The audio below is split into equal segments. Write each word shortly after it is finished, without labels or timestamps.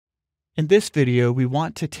In this video, we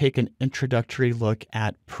want to take an introductory look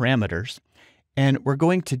at parameters, and we're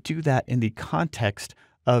going to do that in the context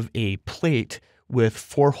of a plate with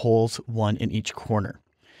 4 holes, 1 in each corner.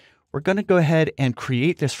 We're going to go ahead and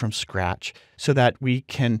create this from scratch so that we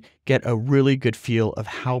can get a really good feel of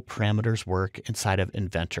how parameters work inside of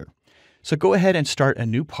Inventor. So go ahead and start a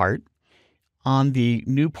new part. On the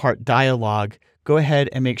new part dialog, go ahead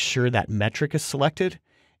and make sure that metric is selected,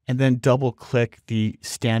 and then double click the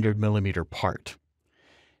standard millimeter part.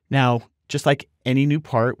 Now, just like any new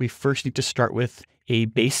part, we first need to start with a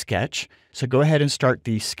base sketch. So go ahead and start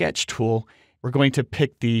the sketch tool. We're going to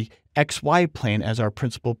pick the XY plane as our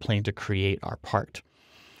principal plane to create our part.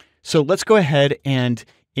 So let's go ahead and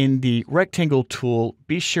in the rectangle tool,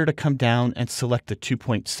 be sure to come down and select the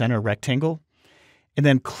 2-point center rectangle, and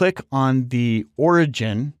then click on the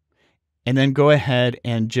origin, and then go ahead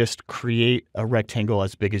and just create a rectangle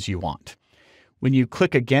as big as you want. When you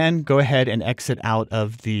click again, go ahead and exit out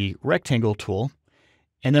of the rectangle tool.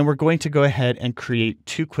 And then we're going to go ahead and create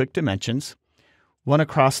 2 quick dimensions. One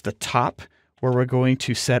across the top, where we're going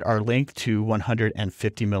to set our length to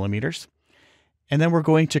 150 millimeters. And then we're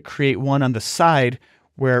going to create one on the side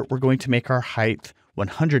where we're going to make our height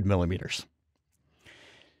 100 millimeters.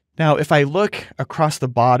 Now, if I look across the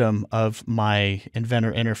bottom of my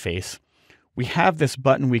Inventor interface, we have this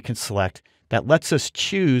button we can select that lets us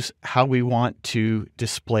choose how we want to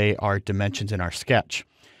display our dimensions in our sketch.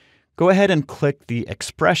 Go ahead and click the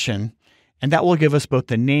expression, and that will give us both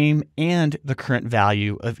the name and the current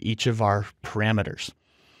value of each of our parameters.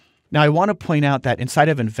 Now, I want to point out that inside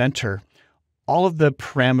of Inventor, all of the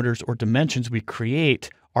parameters or dimensions we create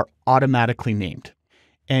are automatically named.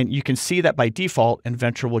 And you can see that by default,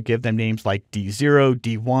 Inventor will give them names like D0,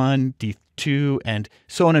 D1, D2, and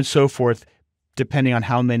so on and so forth, depending on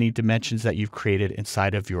how many dimensions that you've created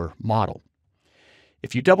inside of your model.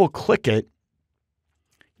 If you double click it,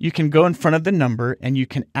 you can go in front of the number and you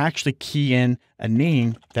can actually key in a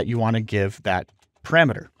name that you want to give that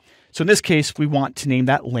parameter. So in this case, we want to name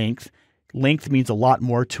that length. Length means a lot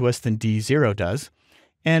more to us than D0 does.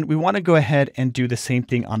 And we want to go ahead and do the same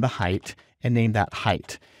thing on the height and name that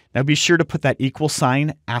height. Now be sure to put that equal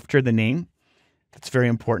sign after the name. That's very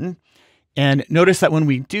important. And notice that when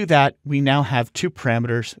we do that, we now have 2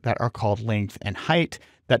 parameters that are called length and height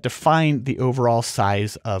that define the overall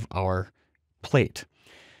size of our plate.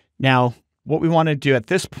 Now, what we want to do at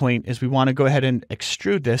this point is we want to go ahead and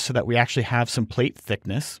extrude this so that we actually have some plate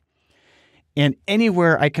thickness. And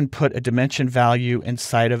anywhere I can put a dimension value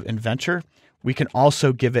inside of Inventor, we can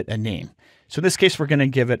also give it a name. So in this case, we're going to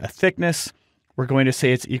give it a thickness. We're going to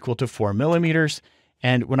say it's equal to 4 millimeters.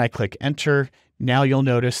 And when I click enter, now you'll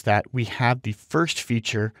notice that we have the first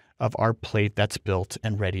feature of our plate that's built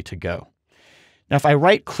and ready to go. Now, if I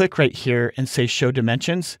right click right here and say show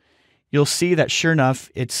dimensions, you'll see that sure enough,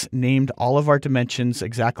 it's named all of our dimensions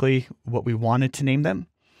exactly what we wanted to name them.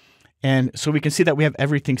 And so we can see that we have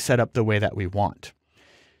everything set up the way that we want.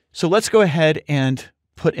 So let's go ahead and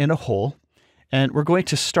put in a hole. And we're going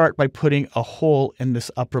to start by putting a hole in this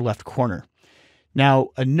upper left corner. Now,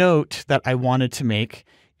 a note that I wanted to make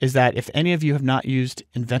is that if any of you have not used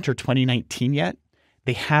Inventor 2019 yet,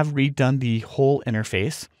 they have redone the whole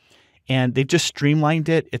interface and they've just streamlined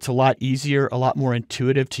it. It's a lot easier, a lot more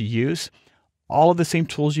intuitive to use. All of the same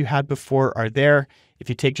tools you had before are there. If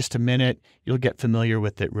you take just a minute, you'll get familiar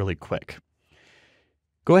with it really quick.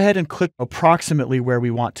 Go ahead and click approximately where we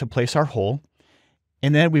want to place our hole.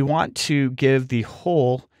 And then we want to give the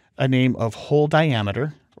hole a name of hole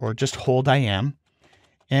diameter or just hole diam.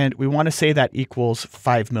 And we want to say that equals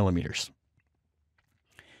 5 millimeters.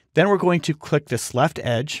 Then we're going to click this left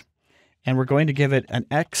edge and we're going to give it an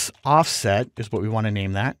X offset, is what we want to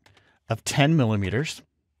name that, of 10 millimeters.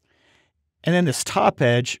 And then this top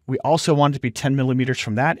edge, we also want it to be 10 millimeters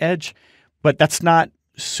from that edge, but that's not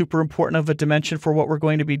super important of a dimension for what we're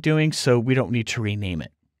going to be doing, so we don't need to rename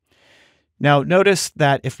it. Now notice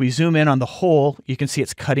that if we zoom in on the hole, you can see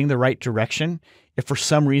it's cutting the right direction. If for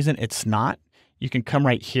some reason it's not, you can come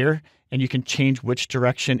right here and you can change which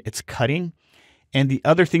direction it's cutting. And the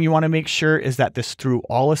other thing you want to make sure is that this through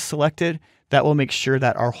all is selected. That will make sure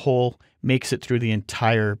that our hole makes it through the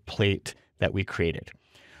entire plate that we created.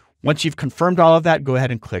 Once you've confirmed all of that, go ahead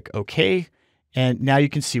and click OK. And now you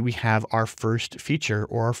can see we have our first feature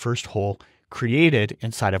or our first hole created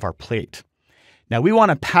inside of our plate. Now we want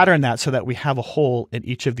to pattern that so that we have a hole in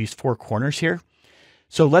each of these 4 corners here.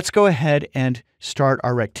 So let's go ahead and start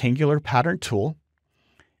our rectangular pattern tool.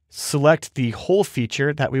 Select the hole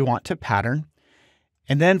feature that we want to pattern.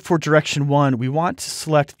 And then for direction 1, we want to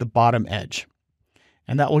select the bottom edge.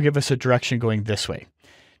 And that will give us a direction going this way.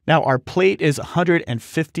 Now our plate is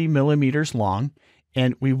 150 millimeters long,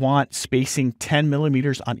 and we want spacing 10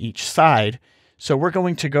 millimeters on each side. So we're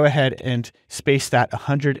going to go ahead and space that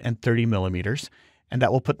 130 millimeters, and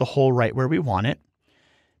that will put the hole right where we want it.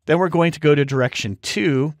 Then we're going to go to direction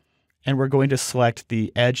 2, and we're going to select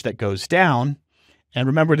the edge that goes down. And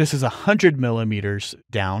remember, this is 100 millimeters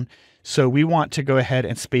down, so we want to go ahead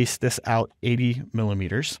and space this out 80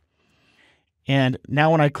 millimeters. And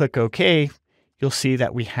now when I click OK, you'll see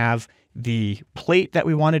that we have the plate that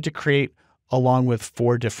we wanted to create along with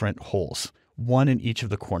 4 different holes, 1 in each of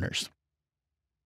the corners.